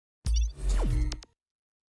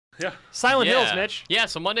Yeah. Silent Hills, Mitch. Yeah,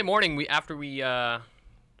 so Monday morning, well,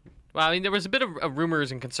 I mean, there was a bit of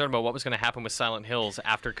rumors and concern about what was going to happen with Silent Hills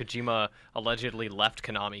after Kojima allegedly left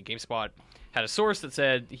Konami. GameSpot had a source that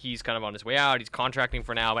said he's kind of on his way out. He's contracting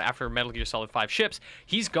for now, but after Metal Gear Solid 5 ships,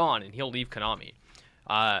 he's gone and he'll leave Konami.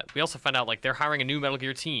 We also found out they're hiring a new Metal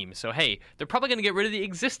Gear team. So, hey, they're probably going to get rid of the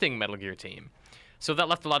existing Metal Gear team. So that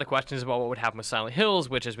left a lot of questions about what would happen with Silent Hills,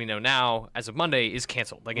 which, as we know now, as of Monday, is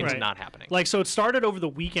canceled. It's not happening. So it started over the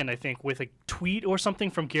weekend, I think, with a tweet or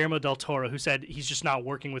something from Guillermo del Toro, who said he's just not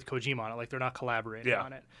working with Kojima on it. They're not collaborating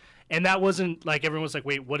on it. And that wasn't, everyone was like,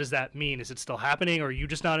 wait, what does that mean? Is it still happening? Or are you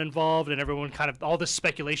just not involved? And everyone all this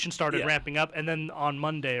speculation started ramping up. And then on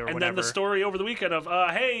Monday or whatever. And then the story over the weekend of,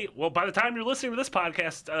 hey, well, by the time you're listening to this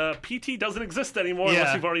podcast, PT doesn't exist anymore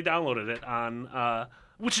unless you've already downloaded it on...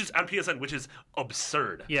 which is on PSN, which is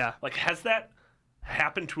absurd. Yeah. Has that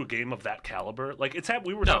happened to a game of that caliber? It's happened.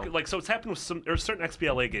 We were talking so it's happened with certain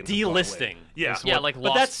XBLA games. Delisting. Yeah.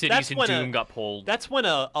 Lost Cities and Doom got pulled. That's when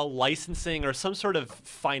a licensing or some sort of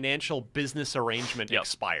financial business arrangement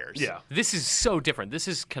expires. Yeah. This is so different. This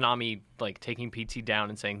is Konami taking PT down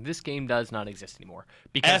and saying this game does not exist anymore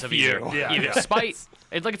because of either spite.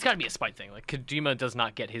 It's got to be a spite thing. Kojima does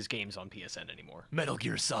not get his games on PSN anymore. Metal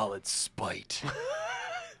Gear Solid Spite.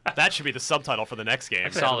 That should be the subtitle for the next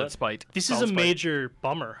game. Solid Spite. This is a major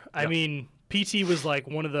bummer. Yep. I mean, PT was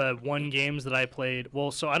one of the games that I played. Well,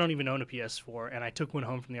 so I don't even own a PS4, and I took one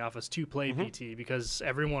home from the office to play PT because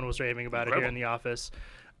everyone was raving about it here in the office.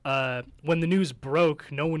 When the news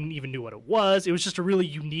broke, no one even knew what it was. It was just a really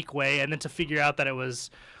unique way, and then to figure out that it was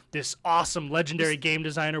this awesome, legendary game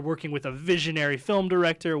designer working with a visionary film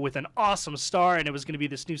director with an awesome star, and it was going to be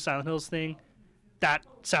this new Silent Hills thing. That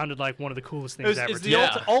sounded like one of the coolest things ever. It's the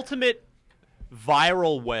ultimate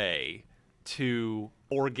viral way to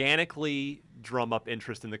organically drum up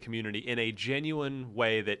interest in the community in a genuine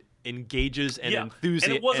way that engages and enthuses.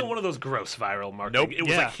 And it wasn't one of those gross viral marketing. Nope. It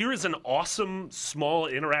was here is an awesome, small,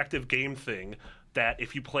 interactive game thing that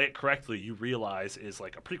if you play it correctly, you realize is a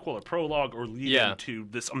prequel or prologue or lead into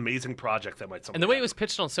this amazing project that might. And the way it was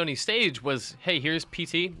pitched on Sony's stage was, hey, here's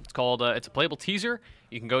PT. It's called. It's a playable teaser.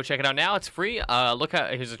 You can go check it out now. It's free.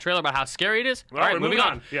 Here's a trailer about how scary it is. All right, moving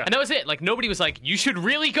on. Yeah. And that was it. Nobody was like, you should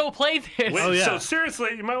really go play this. Wait, so seriously,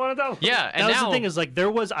 you might want to download. Yeah, and that was the thing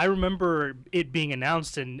is I remember it being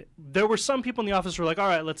announced, and there were some people in the office who were like, all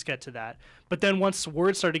right, let's get to that. But then once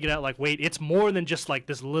word started to get out, wait, it's more than just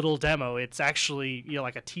this little demo. It's actually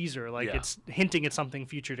a teaser. It's hinting at something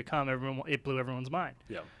future to come. It blew everyone's mind.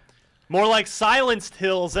 Yeah. More like Silenced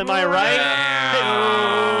Hills, am I right?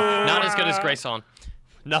 Yeah. Not as good as Grey Song.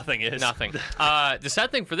 Nothing is. Nothing. The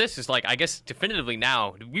sad thing for this is, I guess definitively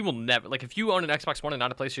now, we will never, if you own an Xbox One and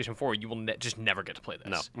not a PlayStation 4, you will just never get to play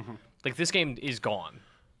this. No. This game is gone.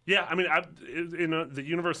 Yeah, I mean, in the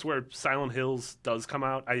universe where Silent Hills does come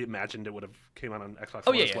out, I imagined it would have came out on Xbox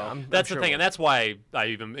One as well. That's the thing, and that's why I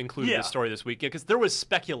even included this story this week, because there was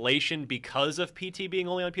speculation because of PT being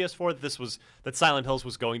only on PS4 that Silent Hills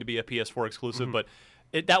was going to be a PS4 exclusive, but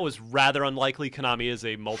that was rather unlikely. Konami is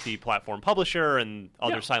a multi-platform publisher, and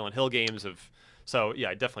other Silent Hill games have. So,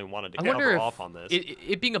 I definitely wanted to cover off on this.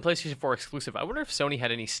 It being a PlayStation 4 exclusive, I wonder if Sony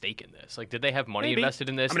had any stake in this. Did they have money invested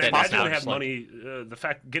in this? I mean, imagine they had money. The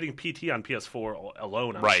fact getting PT on PS4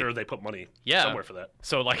 alone, I'm sure they put money somewhere for that.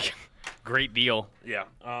 So, great deal. Yeah.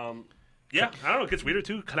 I don't know. It gets weirder,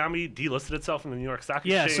 too. Konami delisted itself in the New York Stock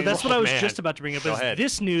Exchange. Yeah, so that's what I was just about to bring up.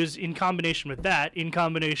 This news, in combination with that, in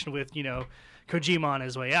combination with, Kojima on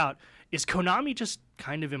his way out, is Konami just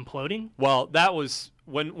kind of imploding? Well, that was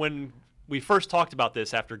when we first talked about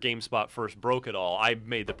this after GameSpot first broke it all. I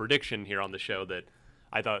made the prediction here on the show that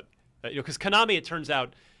I thought, because Konami, it turns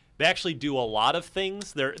out, they actually do a lot of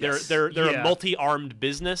things. They're a multi-armed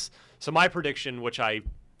business. So my prediction, which I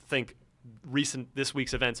think this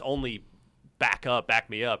week's events only back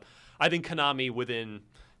me up, I think Konami within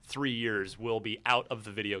 3 years will be out of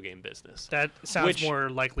the video game business. That sounds more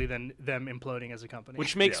likely than them imploding as a company.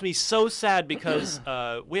 Which makes me so sad because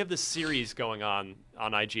we have this series going on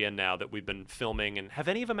IGN now that we've been filming, and have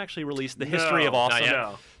any of them actually released the History of Awesome?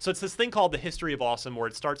 No. So it's this thing called the History of Awesome, where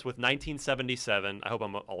it starts with 1977. I hope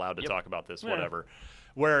I'm allowed to talk about this. Whatever.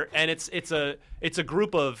 And it's a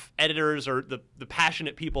group of editors or the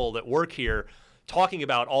passionate people that work here talking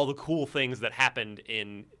about all the cool things that happened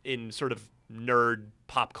in sort of nerd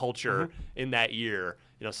pop culture in that year.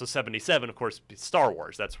 So 77, of course, Star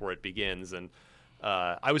Wars. That's where it begins. And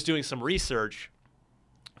I was doing some research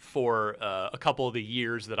for a couple of the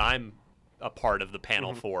years that I'm a part of the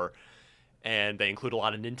panel for, and they include a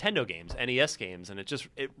lot of Nintendo games, NES games, and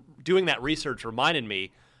doing that research reminded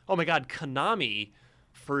me, oh my God, Konami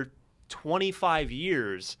for 25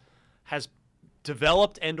 years has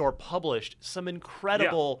developed and or published some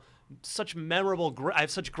incredible, such memorable. I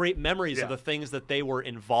have such great memories of the things that they were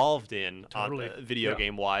involved in, video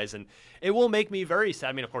game wise, and it will make me very sad.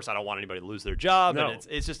 I mean, of course, I don't want anybody to lose their job, and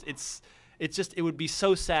it's just it would be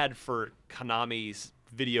so sad for Konami's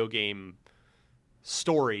video game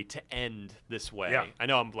story to end this way. Yeah. I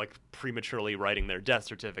know I'm like prematurely writing their death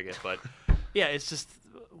certificate, but yeah, it's just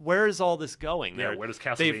where is all this going? Yeah, where does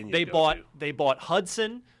Castlevania go? To? They bought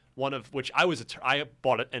Hudson, one of which I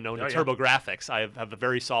bought it and owned TurboGrafx. I have a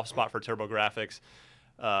very soft spot for TurboGrafx,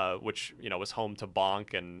 which was home to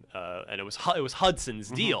Bonk, and it was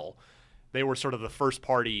Hudson's deal. They were sort of the first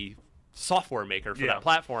party software maker for that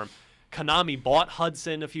platform. Konami bought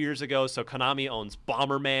Hudson a few years ago, so Konami owns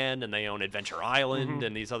Bomberman and they own Adventure Island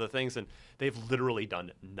and these other things, and they've literally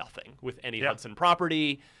done nothing with any Hudson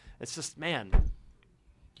property. It's just, man,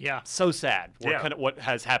 so sad. What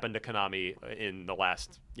has happened to Konami in the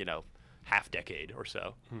last, half decade or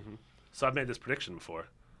so. So I've made this prediction before.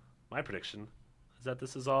 My prediction is that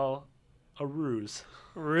this is all a ruse.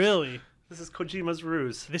 Really? This is Kojima's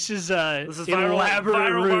ruse. This is viral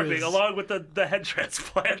ruse. marketing, along with the head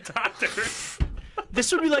transplant doctors.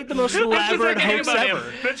 This would be like the most elaborate hoax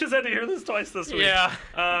ever. Mitch has had to hear this twice this week. Yeah.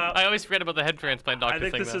 I always forget about the head transplant doctor thing.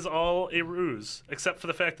 I think this though. is all a ruse, except for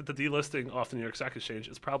the fact that the delisting off the New York Stock Exchange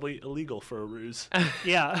is probably illegal for a ruse.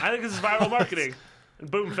 Yeah. I think this is viral marketing. And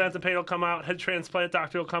boom, Phantom Pain will come out, head transplant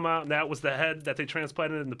doctor will come out, and that was the head that they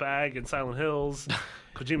transplanted in the bag in Silent Hills.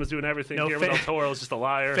 Kojima's doing everything. Guillermo del Toro is just a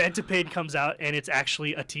liar. Phantom Pain comes out, and it's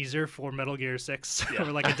actually a teaser for Metal Gear 6, or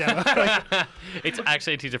like a demo. It's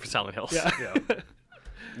actually a teaser for Silent Hills. Yeah.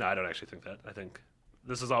 No, I don't actually think that. I think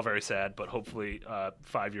this is all very sad, but hopefully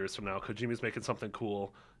 5 years from now, Kojima's making something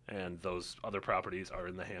cool, and those other properties are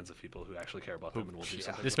in the hands of people who actually care about them and will do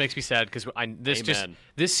something. This makes me sad because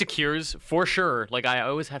this secures for sure. Like, I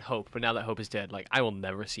always had hope, but now that hope is dead. Like, I will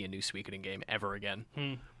never see a new Suikoden game ever again.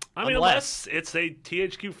 I mean, unless it's a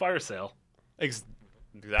THQ fire sale.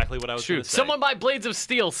 Exactly what I was going to say. Someone buy Blades of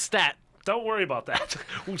Steel stat. Don't worry about that.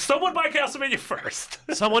 Someone buy Castlevania first.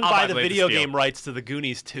 Someone buy the video game rights to the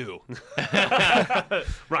Goonies 2.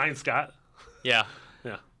 Ryan Scott. Yeah.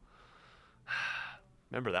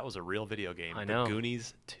 Remember, that was a real video game. I know. The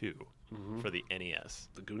Goonies 2 for the NES.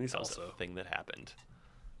 The Goonies That was also. a thing that happened.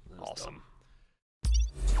 Awesome. Dumb.